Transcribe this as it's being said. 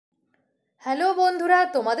Hello বন্ধুরা,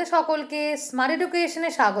 তোমাদের সকলকে স্মার্ট এডুকেশনে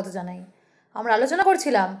স্বাগত জানাই। আমরা আলোচনা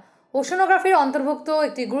করছিলাম ওশানোগ্রাফির অন্তর্ভুক্ত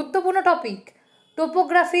একটি গুরুত্বপূর্ণ topic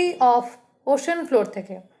topography of ocean floor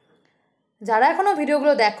থেকে। যারা এখনও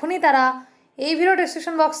ভিডিওগুলো দেখোনি তারা এই ভিডিও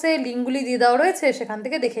ডেসক্রিপশন বক্সে লিঙ্কগুলি দিয়ে দেওয়া রয়েছে, সেখান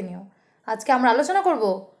থেকে দেখে নিও। আজকে আমরা আলোচনা করব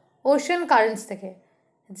ওশান কারেন্টস থেকে,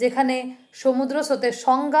 যেখানে সমুদ্র স্রোতের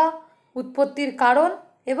সংজ্ঞা, উৎপত্তির কারণ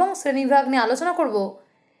এবং শ্রেণীবিভাগ নিয়ে আলোচনা করব।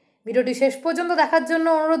 ভিডিওটি শেষ পর্যন্ত দেখার জন্য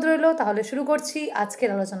অনুরোধ রইল। তাহলে শুরু করছি আজকের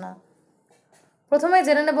আলোচনা। প্রথমে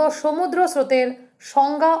জেনে নেব সমুদ্র স্রোতের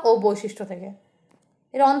সংজ্ঞা ও বৈশিষ্ট্য থেকে।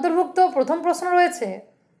 এর অন্তর্ভুক্ত প্রথম প্রশ্ন রয়েছে,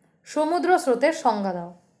 সমুদ্র স্রোতের সংজ্ঞা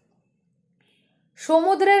দাও।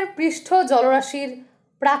 সমুদ্রের পৃষ্ঠ জলরাশির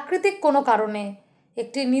প্রাকৃতিক কোনো কারণে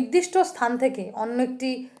একটি নির্দিষ্ট স্থান থেকে অন্য একটি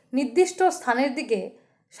নির্দিষ্ট স্থানের দিকে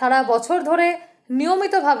সারা বছর ধরে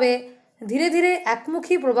নিয়মিতভাবে ধীরে ধীরে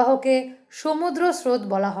একমুখী প্রবাহকে সমুদ্র স্রোত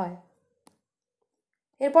বলা হয়।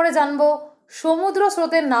 এরপরে জানব সমুদ্র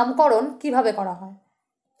স্রোতের নামকরণ কিভাবে করা হয়।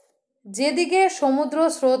 যেদিকে সমুদ্র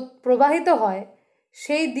স্রোত প্রবাহিত হয়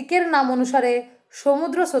সেই দিকের নাম অনুসারে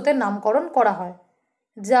সমুদ্র স্রোতের নামকরণ করা হয়,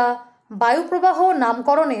 যা বায়ুপ্রবাহ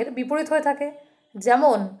নামকরণের বিপরীত হয়ে থাকে।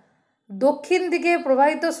 যেমন দক্ষিণ দিকে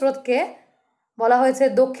প্রবাহিত স্রোতকে বলা হয়েছে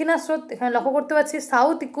দক্ষিণা স্রোত। এখানে লক্ষ্য করতে পারছি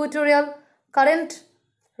সাউথ ইকুয়েটোরিয়াল কারেন্ট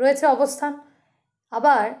রয়েছে অবস্থান।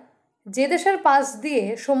 আবার যে দেশের পাশ দিয়ে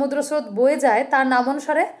সমুদ্র স্রোত বয়ে যায় তার নাম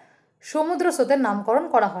অনুসারে সমুদ্র স্রোতের নামকরণ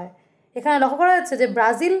করা হয়। এখানে লক্ষ্য করা যাচ্ছে যে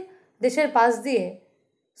ব্রাজিল দেশের পাশ দিয়ে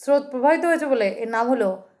স্রোত প্রবাহিত হয়েছে বলে এর নাম হলো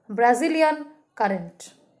ব্রাজিলিয়ান কারেন্ট।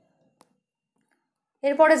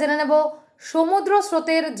 এরপরে জেনে নেব সমুদ্র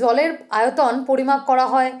স্রোতের জলের আয়তন পরিমাপ করা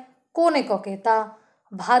হয় কোন এককে। তা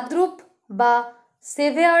ভাদ্রূপ বা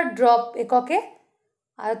সেভিয়ার ড্রপ এককে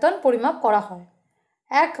আয়তন পরিমাপ করা হয়।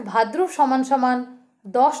 এক ভাদ্রূপ সমান সমান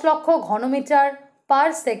 10 লক্ষ ঘনমিটার পার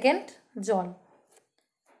সেকেন্ড জল।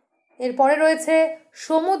 এরপরে রয়েছে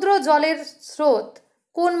সমুদ্র জলের স্রোত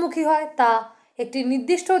কোনমুখী হয়। তা একটি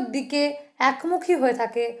নির্দিষ্ট দিকে একমুখী হয়ে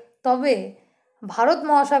থাকে, তবে ভারত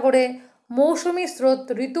মহাসাগরে মৌসুমী স্রোত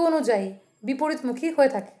ঋতু অনুযায়ী বিপরীতমুখী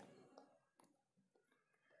হয়ে থাকে।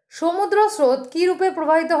 সমুদ্র স্রোত কী রূপে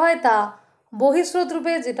প্রবাহিত হয়। তা বহিঃস্রোত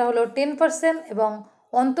রূপে, যেটা হলো 10%, এবং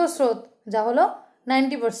অন্তঃস্রোত যা হলো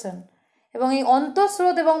 90%। এবং এই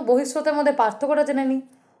অন্তঃস্রোত এবং বহিঃস্রোতের মধ্যে পার্থক্যটা জেনে নিই।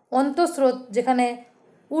 অন্তঃস্রোত যেখানে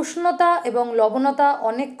উষ্ণতা এবং লবণতা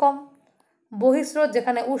অনেক কম, বহিঃস্রোত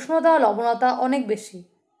যেখানে উষ্ণতা লবণতা অনেক বেশি।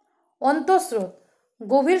 অন্তঃস্রোত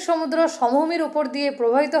গভীর সমুদ্র সমভূমির উপর দিয়ে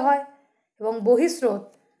প্রবাহিত হয় এবং বহিঃস্রোত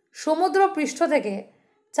সমুদ্র পৃষ্ঠ থেকে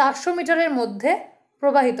 400 মিটারের মধ্যে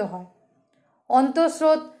প্রবাহিত হয়।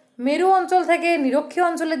 অন্তঃস্রোত মেরু অঞ্চল থেকে নিরক্ষীয়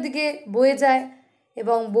অঞ্চলের দিকে বয়ে যায়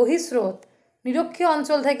এবং বহিঃস্রোত নিরক্ষীয়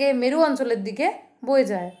অঞ্চল থেকে মেরু অঞ্চলের দিকে বয়ে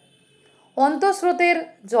যায়। অন্তঃস্রোতের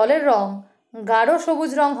জলের রং গাঢ়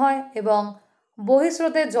সবুজ রং হয় এবং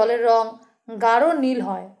বহিঃস্রোতের জলের রং গাঢ় নীল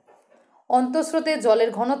হয়। অন্তঃস্রোতে জলের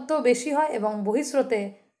ঘনত্ব বেশি হয় এবং বহিঃস্রোতে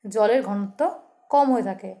জলের ঘনত্ব কম হয়ে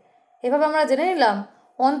থাকে। এভাবে আমরা জেনে নিলাম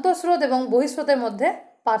অন্তঃস্রোত এবং বহিঃস্রোতের মধ্যে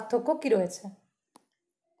পার্থক্য কী রয়েছে।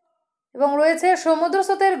 এবং রয়েছে সমুদ্র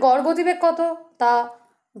স্রোতের গড় গতিবেগ কত। তা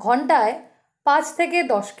ঘন্টায় 5 থেকে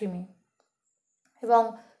 10 কিমি। এবং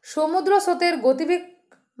সমুদ্র স্রোতের গতিবেগ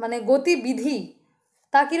গতিবিধি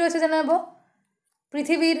তা কী রয়েছে জেনে নেব।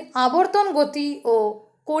 পৃথিবীর আবর্তন গতি ও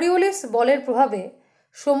কোরিওলিস বলের প্রভাবে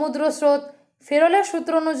সমুদ্র স্রোত ফেরলের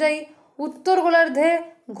সূত্র অনুযায়ী উত্তর গোলার্ধে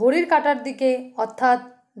ঘড়ির কাঁটার দিকে অর্থাৎ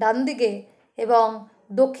ডান দিকে এবং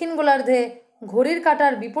দক্ষিণ গোলার্ধে ঘড়ির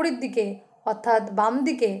কাঁটার বিপরীত দিকে অর্থাৎ বাম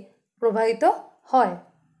দিকে প্রবাহিত হয়।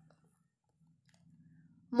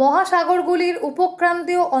 মহাসাগরগুলির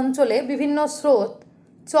উপক্রান্তীয় অঞ্চলে বিভিন্ন স্রোত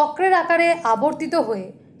চক্রের আকারে আবর্তিত হয়ে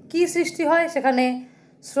কী সৃষ্টি হয়। সেখানে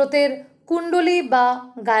স্রোতের কুণ্ডলী বা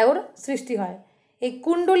গায়র সৃষ্টি হয়। এই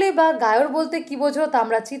কুণ্ডলী বা গায়র বলতে কী বোঝো তা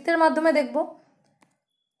আমরা চিত্রের মাধ্যমে দেখব।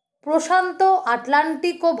 প্রশান্ত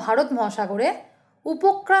আটলান্টিক ও ভারত মহাসাগরে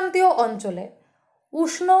উপক্রান্তীয় অঞ্চলে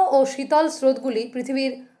উষ্ণ ও শীতল স্রোতগুলি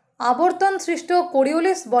পৃথিবীর আবর্তন সৃষ্ট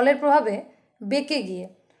কোরিওলিস বলের প্রভাবে বেঁকে গিয়ে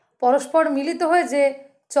পরস্পর মিলিত হয়ে যে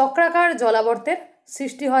চক্রাকার জলাবর্তের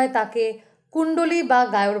সৃষ্টি হয় তাকে কুণ্ডলী বা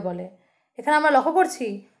গায়র বলে। এখানে আমরা লক্ষ্য করছি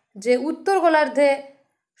যে উত্তর গোলার্ধে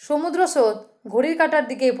সমুদ্র স্রোত ঘড়ির কাঁটার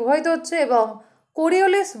দিকে প্রবাহিত হচ্ছে এবং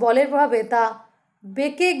কোরিওলিস বলের প্রভাবে তা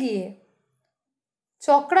বেঁকে গিয়ে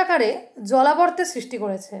চক্রাকারে জলাবর্তের সৃষ্টি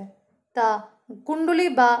করেছে, তা কুণ্ডলী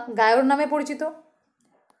বা গায়র নামে পরিচিত।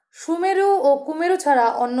 সুমেরু ও কুমেরু ছাড়া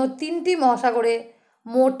অন্য 3টি মহাসাগরে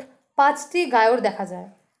মোট 5টি গায়র দেখা যায়।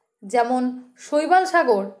 যেমন শৈবাল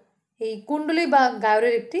সাগর এই কুণ্ডলী বা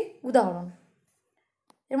গায়রের একটি উদাহরণ।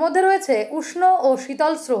 এর মধ্যে রয়েছে উষ্ণ ও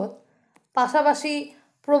শীতল স্রোত পাশাপাশি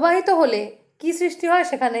প্রবাহিত হলে কী সৃষ্টি হয়।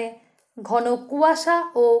 সেখানে ঘন কুয়াশা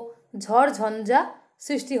ও ঝড়ঝঞ্ঝা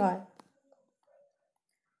সৃষ্টি হয়।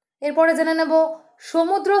 এরপরে জেনে নেব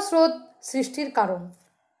সমুদ্র স্রোত সৃষ্টির কারণ।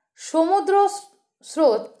 সমুদ্র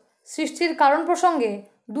স্রোত সৃষ্টির কারণ প্রসঙ্গে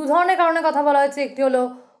দু ধরনের কারণের কথা বলা হয়েছে। একটি হলো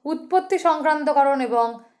উৎপত্তি সংক্রান্ত কারণ এবং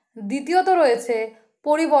দ্বিতীয়ত রয়েছে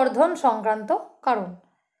পরিবর্ধন সংক্রান্ত কারণ।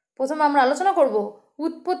 প্রথমে আমরা আলোচনা করব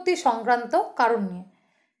উৎপত্তি সংক্রান্ত কারণ নিয়ে।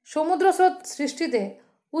 সমুদ্র স্রোত সৃষ্টিতে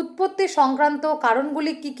উৎপত্তি সংক্রান্ত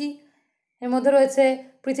কারণগুলি কি কি? এর মধ্যে রয়েছে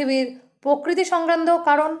পৃথিবীর প্রকৃতি সংক্রান্ত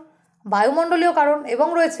কারণ, বায়ুমণ্ডলীয় কারণ এবং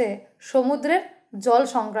রয়েছে সমুদ্রের জল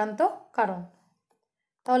সংক্রান্ত কারণ।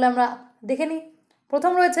 তাহলে আমরা দেখে নিই।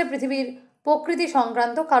 প্রথম রয়েছে পৃথিবীর প্রকৃতি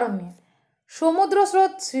সংক্রান্ত কারণ নিয়ে। সমুদ্র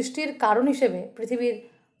স্রোত সৃষ্টির কারণ হিসেবে পৃথিবীর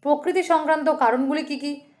প্রকৃতি সংক্রান্ত কারণগুলি কি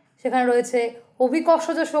কি? সেখানে রয়েছে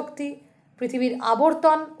অভিকর্ষজ শক্তি, পৃথিবীর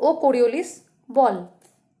আবর্তন ও কোরিওলিস বল।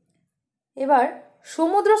 এবার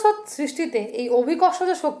সমুদ্র স্রোত সৃষ্টিতে এই অভিকর্ষজ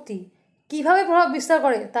শক্তি কিভাবে প্রভাব বিস্তার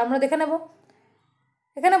করে তা আমরা দেখে নেব।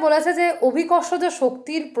 এখানে বলেছে যে অভিকর্ষজ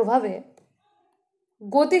শক্তির প্রভাবে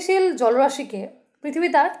গতিশীল জলরাশিকে পৃথিবী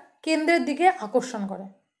তার কেন্দ্রের দিকে আকর্ষণ করে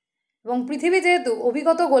এবং পৃথিবী যেহেতু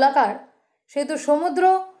অভিগত গোলাকার, সেহেতু সমুদ্র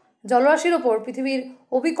জলরাশির ওপর পৃথিবীর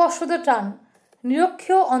অভিকর্ষজ টান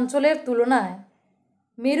নিরক্ষীয় অঞ্চলের তুলনায়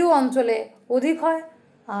মেরু অঞ্চলে অধিক হয়,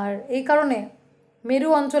 আর এই কারণে মেরু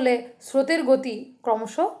অঞ্চলে স্রোতের গতি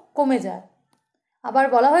ক্রমশ কমে যায়। আবার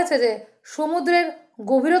বলা হয়েছে যে সমুদ্রের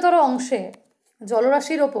গভীরতর অংশে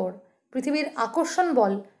জলরাশির ওপর পৃথিবীর আকর্ষণ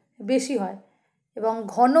বল বেশি হয় এবং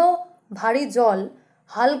ঘন ভারী জল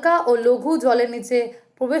হালকা ও লঘু জলের নিচে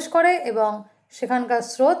প্রবেশ করে এবং সেখানকার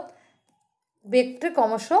স্রোত বেগটা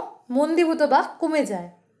ক্রমশ মন্দীভূত বা কমে যায়।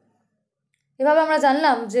 এভাবে আমরা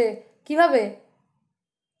জানলাম যে কিভাবে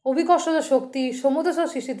অভিকর্ষজ শক্তি সমুদ্র স্রোত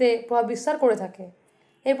সৃষ্টিতে প্রভাব বিস্তার করে থাকে।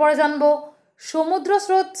 এরপরে জানব সমুদ্র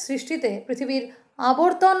স্রোত সৃষ্টিতে পৃথিবীর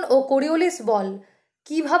আবর্তন ও কোরিওলিস বল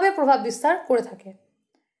কিভাবে প্রভাব বিস্তার করে থাকে।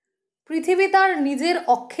 পৃথিবী তার নিজের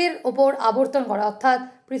অক্ষের ওপর আবর্তন করা, অর্থাৎ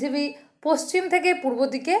পৃথিবী পশ্চিম থেকে পূর্ব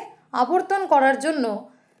দিকে আবর্তন করার জন্য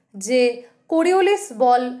যে কোরিওলিস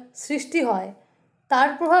বল সৃষ্টি হয়, তার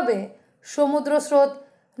প্রভাবে সমুদ্র স্রোত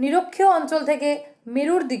নিরক্ষীয় অঞ্চল থেকে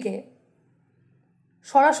মেরুর দিকে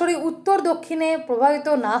সরাসরি উত্তর দক্ষিণে প্রবাহিত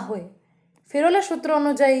না হয়ে ফেরলের সূত্র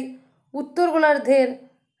অনুযায়ী উত্তর গোলার্ধের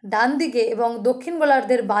ডান দিকে এবং দক্ষিণ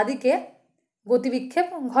গোলার্ধের বাঁ দিকে গতিবিক্ষেপ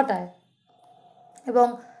ঘটায় এবং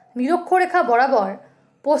নিরক্ষরেখা বরাবর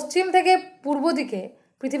পশ্চিম থেকে পূর্ব দিকে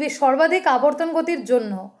পৃথিবীর সর্বাধিক আবর্তন গতির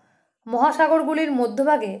জন্য মহাসাগরগুলির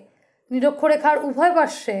মধ্যভাগে নিরক্ষরেখার উভয়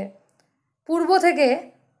পার্শ্বে পূর্ব থেকে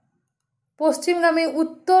পশ্চিমগামী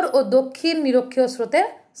উত্তর ও দক্ষিণ নিরক্ষীয় স্রোতের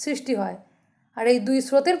সৃষ্টি হয়। আর এই দুই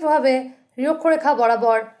স্রোতের প্রভাবে নিরক্ষরেখা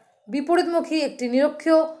বরাবর বিপরীতমুখী একটি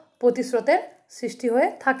নিরক্ষীয় প্রতিস্রোতের সৃষ্টি হয়ে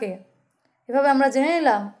থাকে। এভাবে আমরা জেনে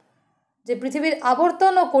নিলাম যে পৃথিবীর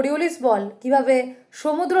আবর্তন ও কোরিওলিস বল কিভাবে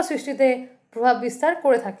সমুদ্র সৃষ্টিতে প্রভাব বিস্তার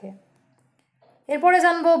করে থাকে। এরপরে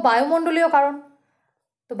জানব বায়ুমণ্ডলীয় কারণ।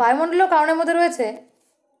 তো বায়ুমণ্ডলীয় কারণের মধ্যে রয়েছে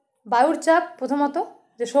বায়ুর চাপ। প্রথমত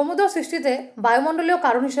যে সমুদ্র সৃষ্টিতে বায়ুমণ্ডলীয়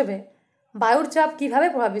কারণ হিসেবে বায়ুর চাপ কিভাবে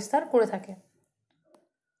প্রভাব বিস্তার করে থাকে।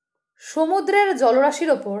 সমুদ্রের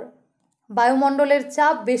জলরাশির ওপর বায়ুমণ্ডলের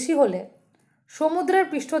চাপ বেশি হলে সমুদ্রের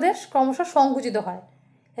পৃষ্ঠদেশ ক্রমশ সংকুচিত হয়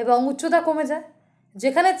এবং উচ্চতা কমে যায়।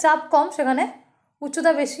 যেখানে চাপ কম সেখানে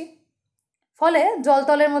উচ্চতা বেশি, ফলে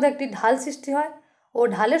জলতলের মধ্যে একটি ঢাল সৃষ্টি হয় ও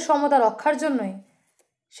ঢালের সমতা রক্ষার জন্যই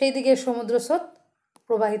সেই দিকে সমুদ্র স্রোত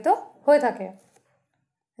প্রবাহিত হয়ে থাকে।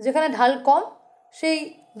 যেখানে ঢাল কম সেই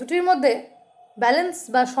দুটির মধ্যে ব্যালেন্স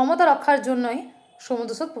বা সমতা রক্ষার জন্যই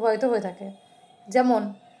সমুদ্র স্রোত প্রবাহিত হয়ে থাকে। যেমন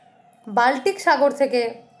বাল্টিক সাগর থেকে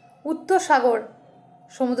উত্তর সাগর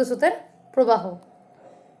সমুদ্র স্রোতের প্রবাহ।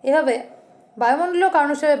 এভাবে বায়ুমণ্ডলীয় কারণ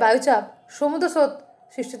হিসেবে বায়ুচাপ সমুদ্র স্রোত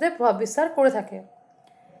সৃষ্টিতে প্রভাব বিস্তার করে থাকে।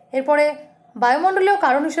 এরপরে বায়ুমণ্ডলীয়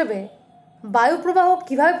কারণ হিসেবে বায়ুপ্রবাহ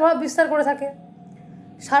কীভাবে প্রভাব বিস্তার করে থাকে।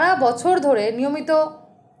 সারা বছর ধরে নিয়মিত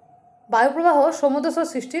বায়ুপ্রবাহ সমুদ্র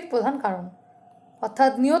স্রোত সৃষ্টির প্রধান কারণ,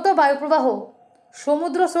 অর্থাৎ নিয়ত বায়ুপ্রবাহ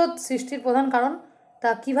সমুদ্র স্রোত সৃষ্টির প্রধান কারণ। তা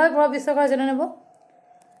কীভাবে প্রভাব বিস্তার করে জেনে নেব।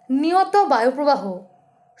 নিয়ত বায়ুপ্রবাহ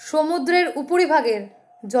সমুদ্রের উপরিভাগের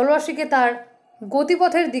জলরাশিকে তার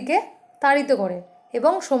গতিপথের দিকে তাড়িত করে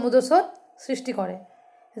এবং সমুদ্র স্রোত সৃষ্টি করে।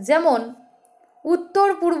 যেমন উত্তর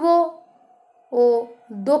পূর্ব ও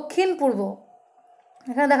দক্ষিণ পূর্ব,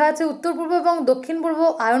 এখানে দেখা যাচ্ছে উত্তর পূর্ব এবং দক্ষিণ পূর্ব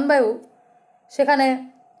আয়নবায়ু সেখানে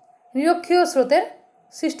নিরক্ষীয় স্রোতের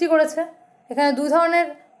সৃষ্টি করেছে। এখানে দুই ধরনের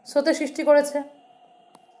স্রোতের সৃষ্টি করেছে।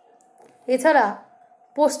 এছাড়া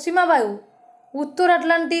পশ্চিমা বায়ু উত্তর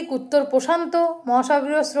আটলান্টিক উত্তর প্রশান্ত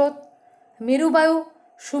মহাসাগরীয় স্রোত, মেরুবায়ু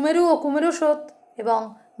সুমেরু ও কুমেরু স্রোত এবং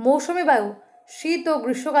মৌসুমী বায়ু শীত ও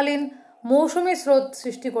গ্রীষ্মকালীন মৌসুমী স্রোত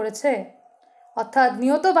সৃষ্টি করেছে, অর্থাৎ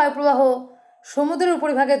নিয়ত বায়ুপ্রবাহ সমুদ্রের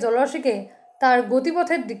উপরিভাগে জলরাশিকে তার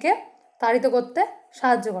গতিপথের দিকে তাড়িত করতে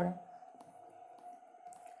সাহায্য করে।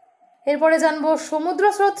 এরপরে জানব সমুদ্র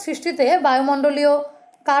স্রোত সৃষ্টিতে বায়ুমণ্ডলীয়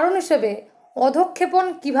কারণ হিসেবে অধঃক্ষেপণ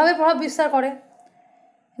কিভাবে প্রভাব বিস্তার করে।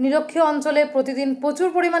 নিরক্ষীয় অঞ্চলে প্রতিদিন প্রচুর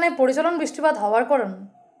পরিমাণে পরিচলন বৃষ্টিপাত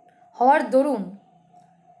হওয়ার দরুন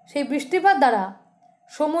সেই বৃষ্টিপাত দ্বারা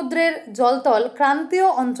সমুদ্রের জলতল ক্রান্তীয়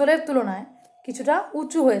অঞ্চলের তুলনায় কিছুটা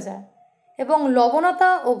উঁচু হয়ে যায় এবং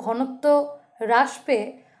লবণতা ও ঘনত্ব হ্রাস পেয়ে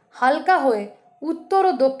হালকা হয়ে উত্তর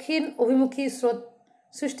ও দক্ষিণ অভিমুখী স্রোত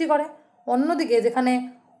সৃষ্টি করে। অন্যদিকে যেখানে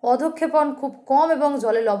অধঃক্ষেপণ খুব কম এবং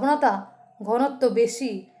জলে লবণতা ঘনত্ব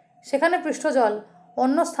বেশি, সেখানে পৃষ্ঠজল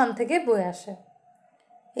অন্য স্থান থেকে বয়ে আসে।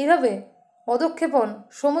 এইভাবে অধঃক্ষেপণ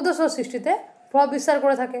সমুদ্র স্রোত সৃষ্টিতে প্রভাব বিস্তার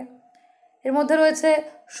করে থাকে। এর মধ্যে রয়েছে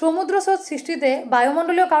সমুদ্র স্রোত সৃষ্টিতে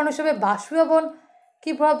বায়ুমণ্ডলীয় কারণ হিসেবে বাষ্পীভবন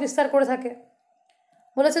কী প্রভাব বিস্তার করে থাকে।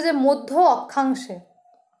 বলেছে যে মধ্য অক্ষাংশে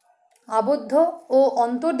আবদ্ধ ও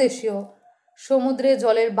অন্তর্দেশীয় সমুদ্রে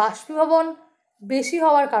জলের বাষ্পীভবন বেশি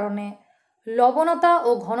হওয়ার কারণে লবণতা ও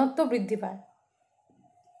ঘনত্ব বৃদ্ধি পায়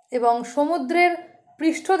এবং সমুদ্রের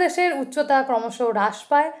পৃষ্ঠদেশের উচ্চতা ক্রমশ হ্রাস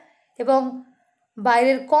পায় এবং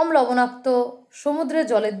বাইরের কম লবণাক্ত সমুদ্রের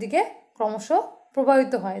জলের দিকে ক্রমশ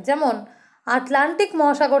প্রবাহিত হয়। যেমন আটলান্টিক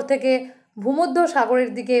মহাসাগর থেকে ভূমধ্য সাগরের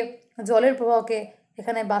দিকে জলের প্রবাহকে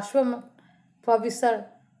এখানে প্রভাব বিস্তার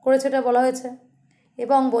করেছে এটা বলা হয়েছে।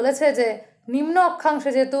 এবং বলেছে যে নিম্ন অক্ষাংশে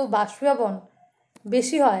যেহেতু বাষ্পীভবন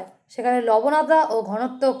বেশি হয়, সেখানে লবণতা ও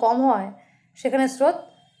ঘনত্ব কম হয়, সেখানে স্রোত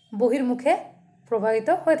বহির্মুখে প্রবাহিত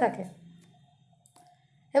হয়ে থাকে।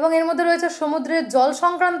 এবং এর মধ্যে রয়েছে সমুদ্রের জল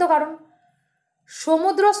সংক্রান্ত কারণ।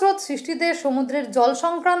 সমুদ্র স্রোত সৃষ্টিতে সমুদ্রের জল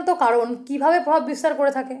সংক্রান্ত কারণ কিভাবে প্রভাব বিস্তার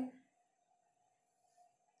করে থাকে।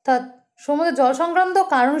 অর্থাৎ সমুদ্রের জল সংক্রান্ত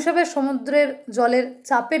কারণ হিসেবে সমুদ্রের জলের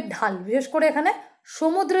চাপের ঢাল, বিশেষ করে এখানে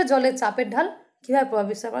সমুদ্রের জলের চাপের ঢাল কীভাবে প্রভাব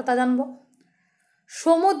বিস্তার করে তা জানব।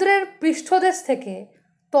 সমুদ্রের পৃষ্ঠদেশ থেকে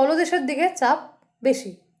তলদেশের দিকে চাপ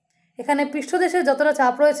বেশি। এখানে পৃষ্ঠদেশে যতটা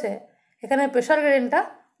চাপ রয়েছে, এখানে প্রেশার গ্রেডিয়েন্টটা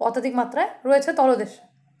অত্যাধিক মাত্রায় রয়েছে তলদেশে।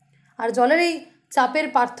 আর জলের এই চাপের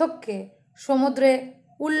পার্থক্যে সমুদ্রে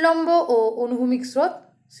উল্লম্ব ও অনুভূমিক স্রোত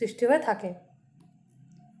সৃষ্টি হয়ে থাকে।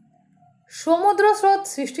 সমুদ্র স্রোত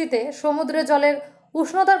সৃষ্টিতে সমুদ্রের জলের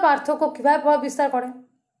উষ্ণতার পার্থক্য কীভাবে প্রভাব বিস্তার করে।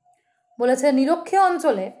 বলেছে নিরক্ষীয়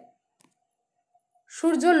অঞ্চলে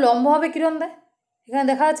সূর্য লম্বভাবে কিরণ দেয়। এখানে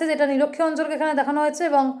দেখা যাচ্ছে যে এটা নিরক্ষীয় অঞ্চলকে এখানে দেখানো হয়েছে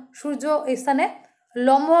এবং সূর্য এই স্থানে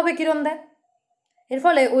লম্বভাবে কিরণ দেয়। এর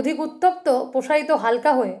ফলে অধিক উত্তপ্ত প্রসারিত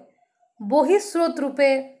হালকা হয়ে বহিঃস্রোত রূপে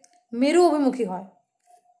মেরু অভিমুখী হয়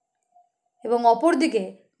এবং অপরদিকে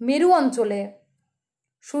মেরু অঞ্চলে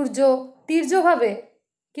সূর্য তীর্যভাবে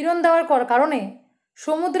কিরণ দেওয়ার কারণে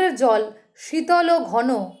সমুদ্রের জল শীতল ও ঘন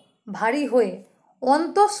ভারী হয়ে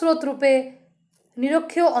অন্তঃস্রোত রূপে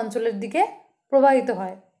নিরক্ষীয় অঞ্চলের দিকে প্রবাহিত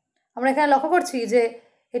হয়। আমরা এখানে লক্ষ্য করছি যে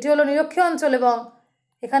এটি হলো নিরক্ষীয় অঞ্চল এবং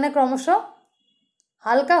এখানে ক্রমশ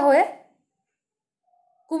হালকা হয়ে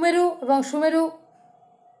কুমেরু এবং সুমেরু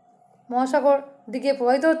মহাসাগর দিকে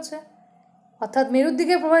প্রবাহিত হচ্ছে, অর্থাৎ মেরুর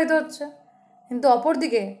দিকে প্রবাহিত হচ্ছে। কিন্তু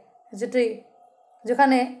অপরদিকে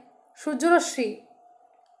যেখানে সূর্যরশ্মি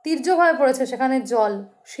তীর্যভাবে পড়েছে, সেখানে জল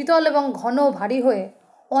শীতল এবং ঘন ভারী হয়ে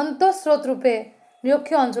অন্তঃস্রোত রূপে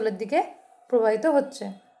নিরক্ষীয় অঞ্চলের দিকে প্রবাহিত হচ্ছে।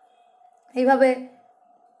 এইভাবে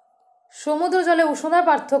সমুদ্র জলে উষ্ণতার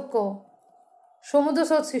পার্থক্য সমুদ্র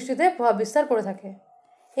স্রোত সৃষ্টিতে প্রভাব বিস্তার করে থাকে।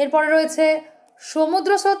 এরপরে রয়েছে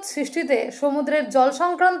সমুদ্র স্রোত সৃষ্টিতে সমুদ্রের জল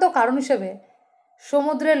সংক্রান্ত কারণ হিসেবে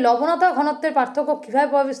সমুদ্রের লবণতা ঘনত্বের পার্থক্য কীভাবে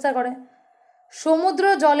প্রভাব বিস্তার করে। সমুদ্র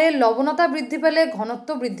জলের লবণতা বৃদ্ধি পেলে ঘনত্ব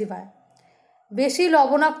বৃদ্ধি পায়। বেশি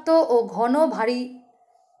লবণাক্ত ও ঘন ভারী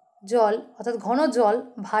জল, অর্থাৎ ঘন জল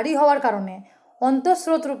ভারী হওয়ার কারণে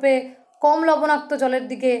অন্তঃস্রোত রূপে কম লবণাক্ত জলের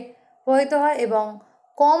দিকে প্রবাহিত হয় এবং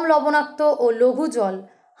কম লবণাক্ত ও লঘু জল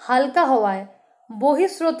হালকা হওয়ায়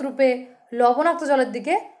বহিঃস্রোত রূপে লবণাক্ত জলের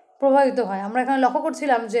দিকে প্রবাহিত হয়। আমরা এখানে লক্ষ্য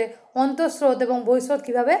করছিলাম যে অন্তঃস্রোত এবং বহিঃস্রোত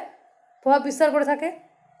কীভাবে প্রভাব বিস্তার করে থাকে।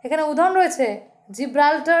 এখানে উদাহরণ রয়েছে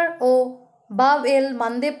জিব্রাল্টার ও বাব এল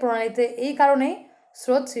মানদেব প্রণালীতে এই কারণেই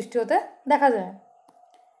স্রোত সৃষ্টি হতে দেখা যায়।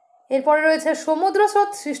 এরপরে রয়েছে সমুদ্র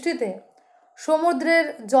স্রোত সৃষ্টিতে সমুদ্রের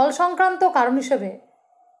জল সংক্রান্ত কারণ হিসেবে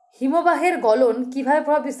হিমবাহের গলন কীভাবে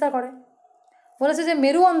প্রভাব বিস্তার করে। বলেছে যে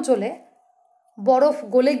মেরু অঞ্চলে বরফ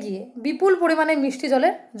গলে গিয়ে বিপুল পরিমাণে মিষ্টি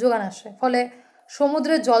জলের যোগান আসে, ফলে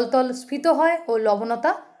সমুদ্রের জলতল স্ফীত হয় ও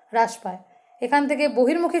লবণতা হ্রাস পায়। এখান থেকে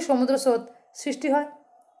বহির্মুখী সমুদ্র স্রোত সৃষ্টি হয়,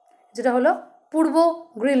 যেটা হলো পূর্ব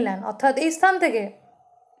গ্রিনল্যান্ড। অর্থাৎ এই স্থান থেকে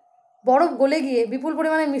বরফ গলে গিয়ে বিপুল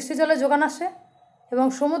পরিমাণে মিষ্টি জলের যোগান আসে এবং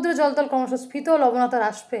সমুদ্রের জলতল ক্রমশ স্ফীত ও লবণতা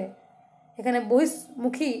হ্রাস পেয়ে এখানে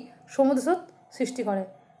বহির্মুখী সমুদ্র স্রোত সৃষ্টি করে।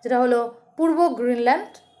 যেটা হলো পূর্ব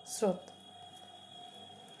গ্রিনল্যান্ড স্রোত।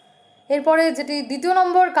 এরপরে যেটি দ্বিতীয়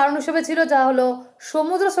নম্বর কারণ হিসেবে ছিল, যা হলো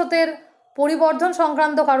সমুদ্র স্রোতের পরিবর্ধন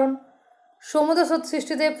সংক্রান্ত কারণ। সমুদ্র স্রোত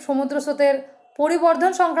সৃষ্টিতে সমুদ্র স্রোতের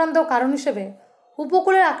পরিবর্ধন সংক্রান্ত কারণ হিসেবে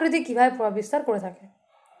উপকূলের আকৃতি কীভাবে প্রভাব বিস্তার করে থাকে।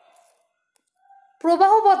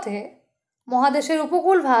 প্রবাহ পথে মহাদেশের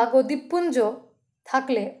উপকূল ভাগ ও দ্বীপপুঞ্জ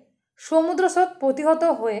থাকলে সমুদ্র স্রোত প্রতিহত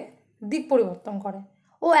হয়ে দিক পরিবর্তন করে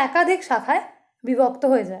ও একাধিক শাখায় বিভক্ত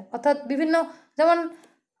হয়ে যায়। অর্থাৎ বিভিন্ন, যেমন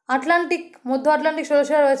আটলান্টিক, মধ্য আটলান্টিক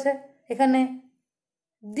জলশিরা রয়েছে, এখানে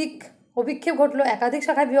দিক অভিক্ষেপ ঘটলো, একাধিক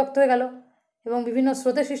শাখায় বিভক্ত হয়ে গেল এবং বিভিন্ন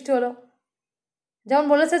স্রোতের সৃষ্টি হলো। যেমন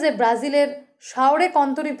বলেছে যে ব্রাজিলের সাওরেক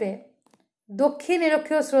অন্তরীপে দক্ষিণ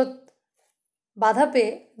নিরক্ষীয় স্রোত বাধা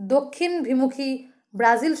পেয়ে দক্ষিণ বিমুখী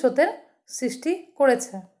ব্রাজিল স্রোতের সৃষ্টি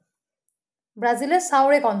করেছে। ব্রাজিলের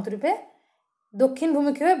সাওরেক অন্তরীপে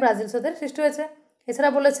দক্ষিণভূমিখী হয়ে ব্রাজিল স্রোতের সৃষ্টি হয়েছে।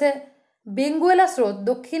 এছাড়া বলেছে বেঙ্গুয়েলা স্রোত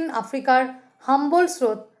দক্ষিণ আফ্রিকার হাম্বল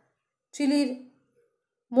স্রোত চিলির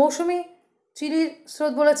মৌসুমি চিলির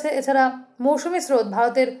স্রোত বলেছে। এছাড়া মৌসুমি স্রোত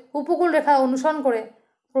ভারতের উপকূল রেখা অনুসরণ করে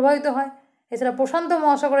প্রবাহিত হয়। এছাড়া প্রশান্ত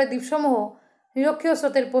মহাসাগরের দ্বীপসমূহ নিরক্ষীয়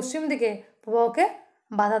স্রোতের পশ্চিম দিকে প্রবাহকে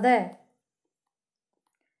বাধা দেয়।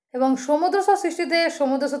 এবং সমুদ্র স্রোত সৃষ্টিতে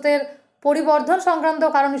সমুদ্র স্রোতের পরিবর্ধন সংক্রান্ত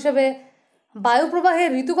কারণ হিসেবে বায়ুপ্রবাহের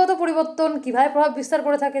ঋতুগত পরিবর্তন কীভাবে প্রভাব বিস্তার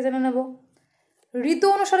করে থাকে জেনে নেব। ঋতু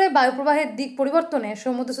অনুসারে বায়ুপ্রবাহের দিক পরিবর্তনে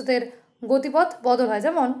সমুদ্র স্রোতের গতিপথ বদল হয়।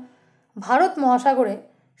 যেমন ভারত মহাসাগরে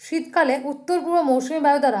শীতকালে উত্তর পূর্ব মৌসুমী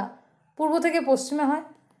বায়ু দ্বারা পূর্ব থেকে পশ্চিমে হয়।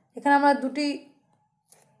 এখানে আমরা দুটি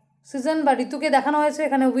সিজন বা ঋতুকে দেখানো হয়েছে,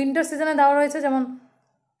 এখানে উইন্টার সিজনে দেওয়া রয়েছে। যেমন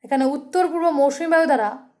এখানে উত্তর পূর্ব মৌসুমী বায়ু দ্বারা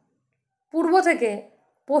পূর্ব থেকে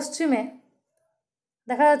পশ্চিমে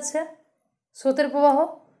দেখা যাচ্ছে স্রোতের প্রবাহ,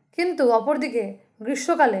 কিন্তু অপরদিকে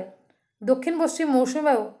গ্রীষ্মকালে দক্ষিণ পশ্চিম মৌসুমী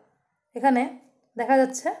বায়ু এখানে দেখা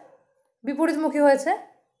যাচ্ছে বিপরীতমুখী হয়েছে,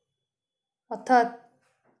 অর্থাৎ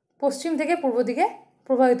পশ্চিম থেকে পূর্ব দিকে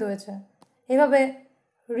প্রবাহিত হয়েছে। এভাবে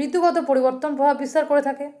ঋতুগত পরিবর্তন প্রভাব বিস্তার করে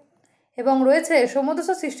থাকে। এবং রয়েছে সমুদ্র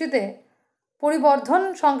স্রোত সৃষ্টিতে পরিবর্ধন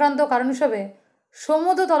সংক্রান্ত কারণ হিসেবে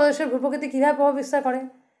সমুদ্র তলদেশের ভূপ্রকৃতি কীভাবে প্রভাব বিস্তার করে।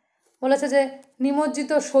 বলেছে যে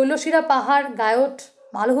নিমজ্জিত শৈলশিরা পাহাড়, গায়ট,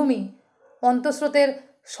 মালভূমি অন্তঃস্রোতের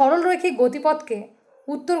সরলরৈখিক গতিপথকে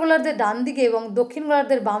উত্তর গোলার্ধের ডান দিকে এবং দক্ষিণ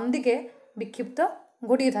গোলার্ধের বাম দিকে বিক্ষিপ্ত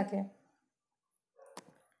ঘটিয়ে থাকে।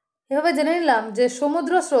 এভাবে জেনে নিলাম যে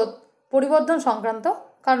সমুদ্র স্রোত পরিবর্ধন সংক্রান্ত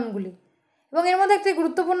কারণগুলি। এবং এর মধ্যে একটি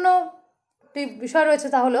গুরুত্বপূর্ণ একটি বিষয় রয়েছে,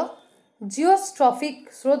 তা হলো জিওস্ট্রফিক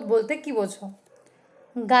স্রোত বলতে কী বোঝো।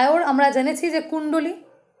 গায়র আমরা জেনেছি যে কুণ্ডলী,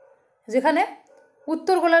 যেখানে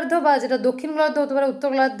উত্তর গোলার্ধ বা যেটা দক্ষিণ গোলার্ধ হতে পারে, উত্তর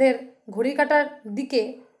গোলার্ধের ঘড়ি কাঁটার দিকে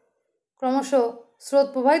ক্রমশ স্রোত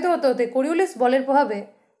প্রবাহিত হতে হতে কোরিওলিস বলের প্রভাবে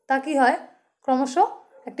তা কী হয়, ক্রমশ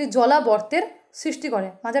একটি জলাবর্তের সৃষ্টি করে,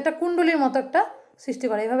 মাঝে একটা কুণ্ডলীর মতো একটা সৃষ্টি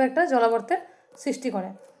করে, এইভাবে একটা জলাবর্তের সৃষ্টি করে।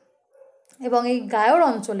 এবং এই গায়র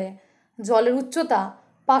অঞ্চলে জলের উচ্চতা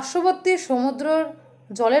পার্শ্ববর্তী সমুদ্রের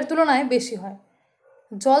জলের তুলনায় বেশি হয়।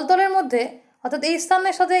 জলতলের মধ্যে, অর্থাৎ এই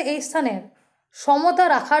স্থানের সাথে এই স্থানের সমতা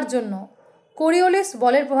রাখার জন্য কোরিওলিস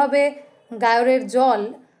বলের প্রভাবে গায়রের জল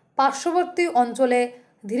পার্শ্ববর্তী অঞ্চলে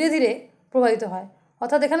ধীরে ধীরে প্রবাহিত হয়।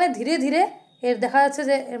 অর্থাৎ এখানে ধীরে ধীরে এর দেখা যাচ্ছে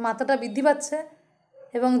যে এর মাত্রাটা বৃদ্ধি পাচ্ছে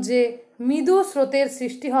এবং যে মৃদু স্রোতের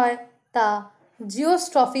সৃষ্টি হয় তা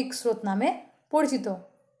জিওস্ট্রফিক স্রোত নামে পরিচিত।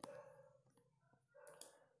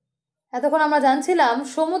 এতক্ষণ আমরা জানছিলাম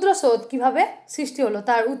সমুদ্র স্রোত কীভাবে সৃষ্টি হলো,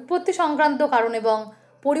 তার উৎপত্তি সংক্রান্ত কারণ এবং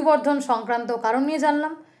পরিবর্ধন সংক্রান্ত কারণ নিয়ে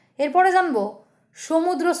জানলাম। এরপরে জানব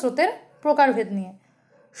সমুদ্র স্রোতের প্রকারভেদ নিয়ে।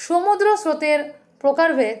 সমুদ্র স্রোতের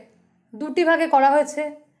প্রকারভেদ দুটি ভাগে করা হয়েছে,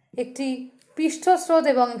 একটি পৃষ্ঠ স্রোত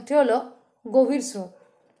এবং একটি হলো গভীর স্রোত।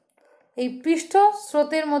 এই পৃষ্ঠ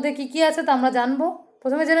স্রোতের মধ্যে কী কী আছে তা আমরা জানব।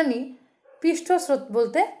 প্রথমে জেনে নিই পৃষ্ঠ স্রোত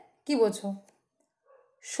বলতে কী বোঝো।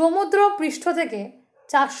 সমুদ্র পৃষ্ঠ থেকে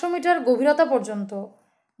 400 মিটার গভীরতা পর্যন্ত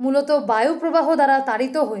মূলত বায়ু প্রবাহ দ্বারা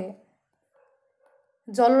তাড়িত হয়ে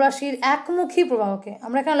জলরাশির একমুখী প্রবাহকে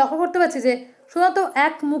আমরা এখানে লক্ষ্য করতে পারছি যে শুধুমাত্র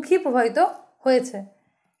একমুখী প্রবাহিত হয়েছে।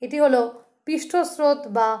 এটি হলো পৃষ্ঠ স্রোত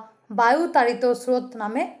বা বায়ু তাড়িত স্রোত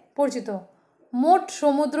নামে পরিচিত। মোট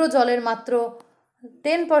সমুদ্র জলের মাত্র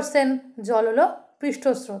 10% জল হলো পৃষ্ঠ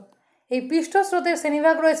স্রোত। এই পৃষ্ঠ স্রোতের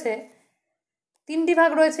শ্রেণীভাগ রয়েছে, তিনটি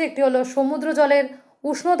ভাগ রয়েছে। একটি হলো সমুদ্র জলের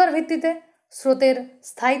উষ্ণতার ভিত্তিতে, স্রোতের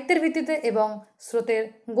স্থায়িত্বের ভিত্তিতে এবং স্রোতের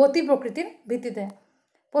গতি প্রকৃতির ভিত্তিতে।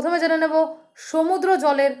 প্রথমে জেনে নেব সমুদ্র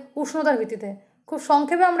জলের উষ্ণতার ভিত্তিতে। খুব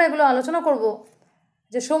সংক্ষেপে আমরা এগুলো আলোচনা করব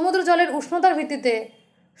যে সমুদ্র জলের উষ্ণতার ভিত্তিতে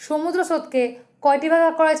সমুদ্র স্রোতকে কয়টি ভাগে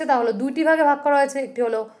ভাগ করা হয়েছে, তা হলো দুইটি ভাগে ভাগ করা হয়েছে। একটি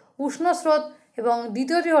হলো উষ্ণ স্রোত এবং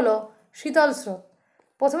দ্বিতীয়টি হলো শীতল স্রোত।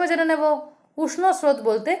 প্রথমে জেনে নেব উষ্ণ স্রোত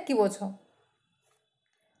বলতে কী বোঝো।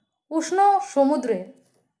 উষ্ণ সমুদ্রের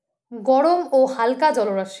গরম ও হালকা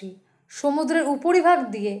জলরাশি সমুদ্রের উপরিভাগ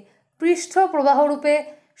দিয়ে পৃষ্ঠ প্রবাহরূপে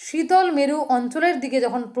শীতল মেরু অঞ্চলের দিকে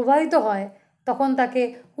যখন প্রবাহিত হয় তখন তাকে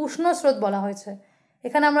উষ্ণ স্রোত বলা হয়েছে।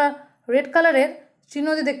 এখানে আমরা রেড কালারের চিহ্ন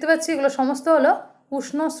যে দেখতে পাচ্ছি এগুলো সমস্ত হলো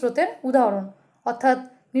উষ্ণ স্রোতের উদাহরণ। অর্থাৎ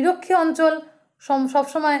নিরক্ষীয় অঞ্চল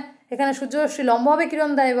সবসময় এখানে সূর্যরশ্মি লম্বভাবে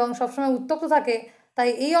কিরণ দেয় এবং সবসময় উত্তপ্ত থাকে, তাই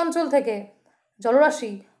এই অঞ্চল থেকে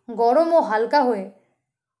জলরাশি গরম ও হালকা হয়ে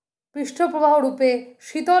পৃষ্ঠপ্রবাহ রূপে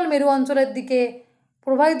শীতল মেরু অঞ্চলের দিকে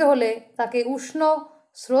প্রবাহিত হলে তাকে উষ্ণ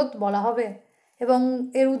স্রোত বলা হবে। এবং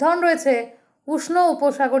এর উদাহরণ রয়েছে উষ্ণ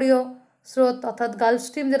উপসাগরীয় স্রোত অর্থাৎ গালফ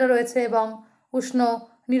স্ট্রিম যেটা রয়েছে এবং উষ্ণ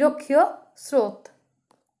নিরক্ষীয় স্রোত।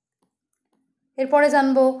 এরপরে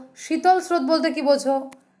জানবো শীতল স্রোত বলতে কি বোঝো।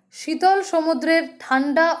 শীতল সমুদ্রের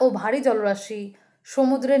ঠান্ডা ও ভারী জলরাশি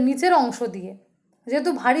সমুদ্রের নিচের অংশ দিয়ে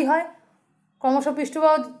যেহেতু ভারী হয় ক্রমশ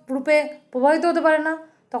পৃষ্ঠপ্রবাহ রূপে প্রবাহিত হতে পারে না,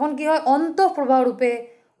 তখন কি হয় অন্তঃপ্রবাহ রূপে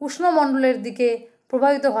উষ্ণমণ্ডলের দিকে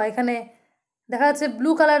প্রবাহিত হয়। এখানে দেখা যাচ্ছে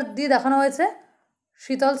ব্লু কালার দিয়ে দেখানো হয়েছে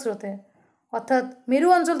শীতল স্রোতে। অর্থাৎ মেরু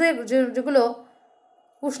অঞ্চল থেকে যেগুলো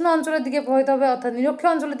উষ্ণ অঞ্চলের দিকে প্রবাহিত হবে অর্থাৎ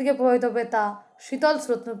নিরক্ষীয় অঞ্চলের দিকে প্রবাহিত হবে তা শীতল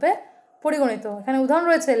স্রোত রূপে পরিগণিত। এখানে উদাহরণ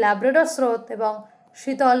রয়েছে ল্যাব্রাডর স্রোত এবং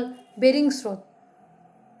শীতল বেরিং স্রোত।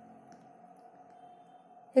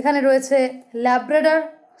 এখানে রয়েছে ল্যাব্রাডর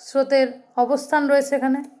স্রোতের অবস্থান রয়েছে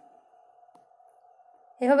এখানে।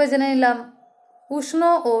 এভাবে জেনে নিলাম উষ্ণ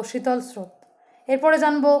ও শীতল স্রোত। এরপরে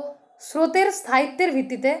জানব স্রোতের স্থায়িত্বের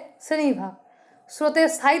ভিত্তিতে শ্রেণীবিভাগ। স্রোতের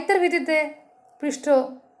স্থায়িত্বের ভিত্তিতে পৃষ্ঠ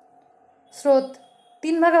স্রোত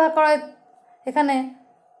 3 ভাগে ভাগ করা হয়। এখানে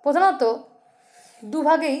প্রধানত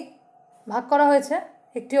দুভাগেই ভাগ করা হয়েছে।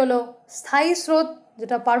 একটি হলো স্থায়ী স্রোত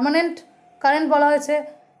যেটা পার্মানেন্ট কারেন্ট বলা হয়েছে,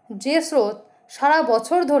 যে স্রোত সারা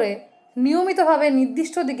বছর ধরে নিয়মিতভাবে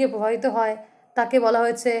নির্দিষ্ট দিকে প্রবাহিত হয় তাকে বলা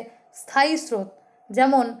হয়েছে স্থায়ী স্রোত,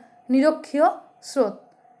 যেমন নিরক্ষীয় স্রোত।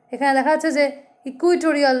 এখানে দেখা যাচ্ছে যে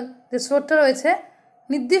ইকুইটোরিয়াল যে স্রোতটা রয়েছে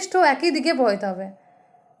নির্দিষ্ট একই দিকে প্রবাহিত হবে,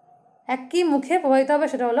 একই মুখে প্রবাহিত হবে,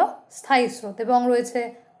 সেটা হলো স্থায়ী স্রোত। এবং রয়েছে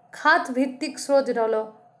খাত ভিত্তিক স্রোত যেটা হলো,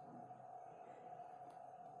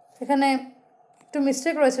 এখানে একটু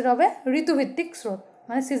মিস্টেক রয়েছে, এটা হবে ঋতুভিত্তিক স্রোত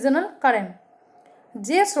মানে সিজনাল কারেন্ট।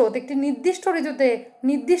 যে স্রোত একটি নির্দিষ্ট ঋতুতে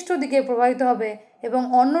নির্দিষ্ট দিকে প্রবাহিত হবে এবং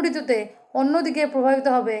অন্য ঋতুতে অন্য দিকে প্রবাহিত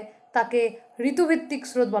হবে তাকে ঋতুভিত্তিক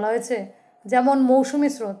স্রোত বলা হয়েছে, যেমন মৌসুমি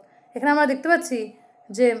স্রোত। এখানে আমরা দেখতে পাচ্ছি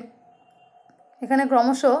যে এখানে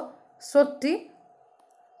ক্রমশ স্রোতটি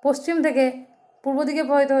পশ্চিম থেকে পূর্ব দিকে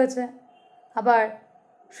প্রবাহিত হয়েছে, আবার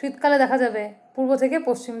শীতকালে দেখা যাবে পূর্ব থেকে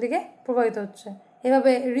পশ্চিম দিকে প্রবাহিত হচ্ছে।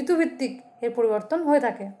 এভাবে ঋতুভিত্তিক এর পরিবর্তন হয়ে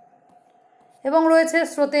থাকে। এবং রয়েছে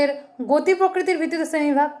স্রোতের গতি প্রকৃতির ভিত্তিতে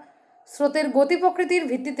শ্রেণীবিভাগ। স্রোতের গতি প্রকৃতির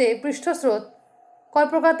ভিত্তিতে পৃষ্ঠস্রোত কয়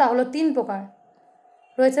প্রকার, তা হলো 3 প্রকার।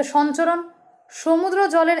 রয়েছে সঞ্চরণ। সমুদ্র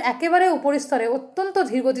জলের একেবারে উপরিস্তরে অত্যন্ত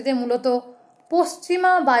ধীর গতিতে মূলত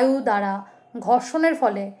পশ্চিমা বায়ু দ্বারা ঘর্ষণের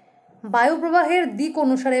ফলে বায়ু প্রবাহের দিক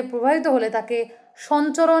অনুসারে প্রবাহিত হলে তাকে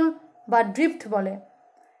সঞ্চরণ বা ড্রিফট বলে।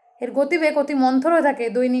 এর গতিবেগ অতি মন্থর হয়ে থাকে,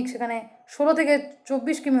 দৈনিক সেখানে 16 থেকে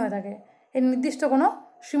 24 কিমি হয়ে থাকে। এর নির্দিষ্ট কোনো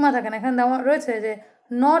সীমা থাকে না। এখানে দেওয়া রয়েছে যে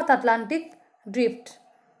নর্থ আটলান্টিক ড্রিফট।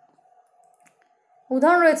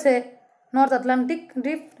 উদাহরণ রয়েছে নর্থ আটলান্টিক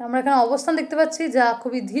ড্রিফট। আমরা এখানে অবস্থান দেখতে পাচ্ছি যা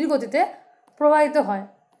খুবই ধীর গতিতে প্রবাহিত হয়।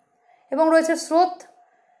 এবং রয়েছে স্রোত,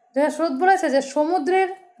 যেটা স্রোত বলেছে যে সমুদ্রের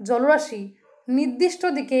জলরাশি নির্দিষ্ট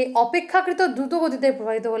দিকে অপেক্ষাকৃত দ্রুত গতিতে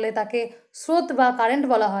প্রবাহিত হলে তাকে স্রোত বা কারেন্ট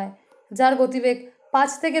বলা হয়, যার গতিবেগ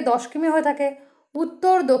 5 থেকে 10 কিমি হয়ে থাকে।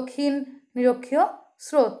 উত্তর দক্ষিণ নিরক্ষীয়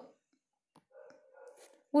স্রোত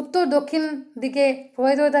উত্তর দক্ষিণ দিকে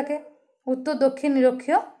প্রবাহিত হয়ে থাকে। উত্তর দক্ষিণ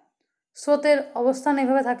নিরক্ষীয় স্রোতের অবস্থান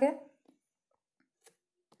এভাবে থাকে।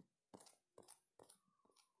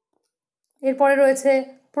 এরপরে রয়েছে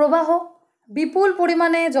প্রবাহ। বিপুল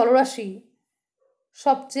পরিমাণে জলরাশি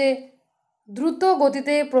সবচেয়ে দ্রুত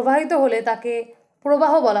গতিতে প্রবাহিত হলে তাকে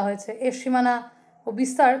প্রবাহ বলা হয়েছে। এর সীমানা ও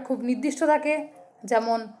বিস্তার খুব নির্দিষ্ট থাকে,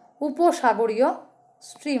 যেমন উপসাগরীয়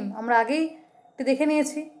স্ট্রিম, আমরা আগেই দেখে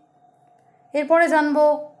নিয়েছি। এরপরে জানবো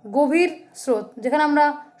গভীর স্রোত, যেখানে আমরা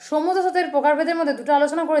সমুদ্র স্রোতের প্রকারভেদের মধ্যে দুটো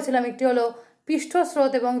আলোচনা করেছিলাম, একটি হলো পৃষ্ঠ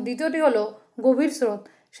স্রোত এবং দ্বিতীয়টি হলো গভীর স্রোত।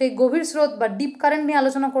 সেই গভীর স্রোত বা ডিপ কারেন্ট নিয়ে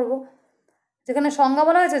আলোচনা করব, যেখানে সংজ্ঞা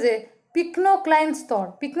বলা হয়েছে যে পিকনোক্লাইন স্তর।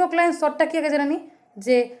 পিকনোক্লাইন স্তরটা কি আগে জেনে নিই,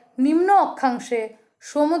 যে নিম্ন অক্ষাংশে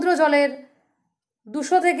সমুদ্র জলের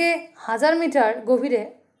 200 থেকে 1000 মিটার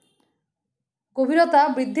গভীরতা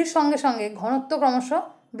বৃদ্ধির সঙ্গে সঙ্গে ঘনত্ব ক্রমশ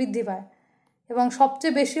বৃদ্ধি পায় এবং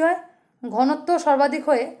সবচেয়ে বেশি হয় ঘনত্ব সর্বাধিক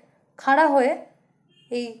হয়ে খাড়া হয়ে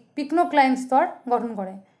এই পিকনোক্লাইন স্তর গঠন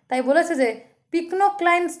করে। তাই বলেছে যে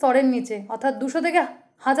পিকনোক্লাইন স্তরের নিচে অর্থাৎ 200 থেকে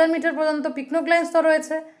 1000 মিটার পর্যন্ত পিকনোক্লাইন স্তর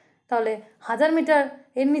রয়েছে, তাহলে 1000 মিটার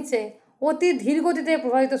এর নিচে অতি ধীর গতিতে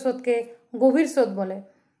প্রবাহিত স্রোতকে গভীর স্রোত বলে।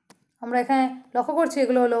 আমরা এখানে লক্ষ্য করছি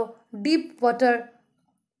এগুলো হলো ডিপ ওয়াটার।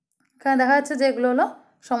 এখানে দেখা যাচ্ছে যে এগুলো হলো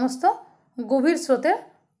সমস্ত গভীর স্রোতের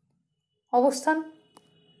অবস্থান।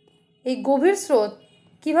 এই গভীর স্রোত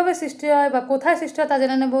কীভাবে সৃষ্টি হয় বা কোথায় সৃষ্টি হয় তা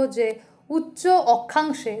জেনে নেব। যে উচ্চ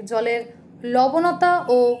অক্ষাংশে জলের লবণতা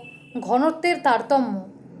ও ঘনত্বের তারতম্য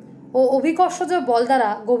ও অভিকর্ষজ বল দ্বারা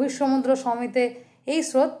গভীর সমুদ্র সমমিতে এই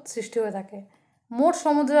স্রোত সৃষ্টি হয়ে থাকে। মোট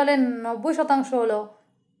সমুদ্র জলের 90% হলো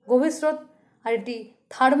গভীর স্রোত, আর এটি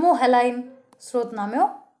থার্মোহ্যালাইন স্রোত নামেও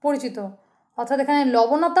পরিচিত। অর্থাৎ এখানে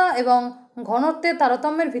লবণতা এবং ঘনত্বের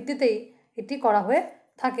তারতম্যের ভিত্তিতেই এটি করা হয়ে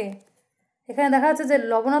থাকে। এখানে দেখা যাচ্ছে যে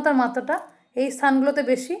লবণতার মাত্রাটা এই স্থানগুলোতে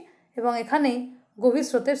বেশি এবং এখানেই গভীর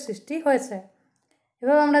স্রোতের সৃষ্টি হয়েছে।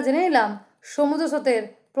 এভাবে আমরা জেনে নিলাম সমুদ্র স্রোতের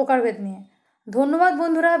প্রকারভেদ নিয়ে। ধন্যবাদ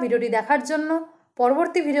বন্ধুরা ভিডিওটি দেখার জন্য।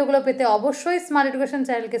 পরবর্তী ভিডিওগুলো পেতে অবশ্যই স্মার্ট এডুকেশন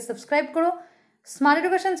চ্যানেলকে সাবস্ক্রাইব করো। স্মার্ট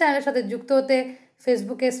এডুকেশন চ্যানেলের সাথে যুক্ত হতে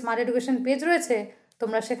ফেসবুকে স্মার্ট এডুকেশন পেজ রয়েছে,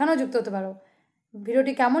 তোমরা সেখানেও যুক্ত হতে পারো।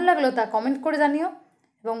 ভিডিওটি কেমন লাগলো তা কমেন্ট করে জানিও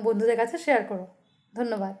এবং বন্ধুদের কাছে শেয়ার করো।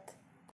 ধন্যবাদ।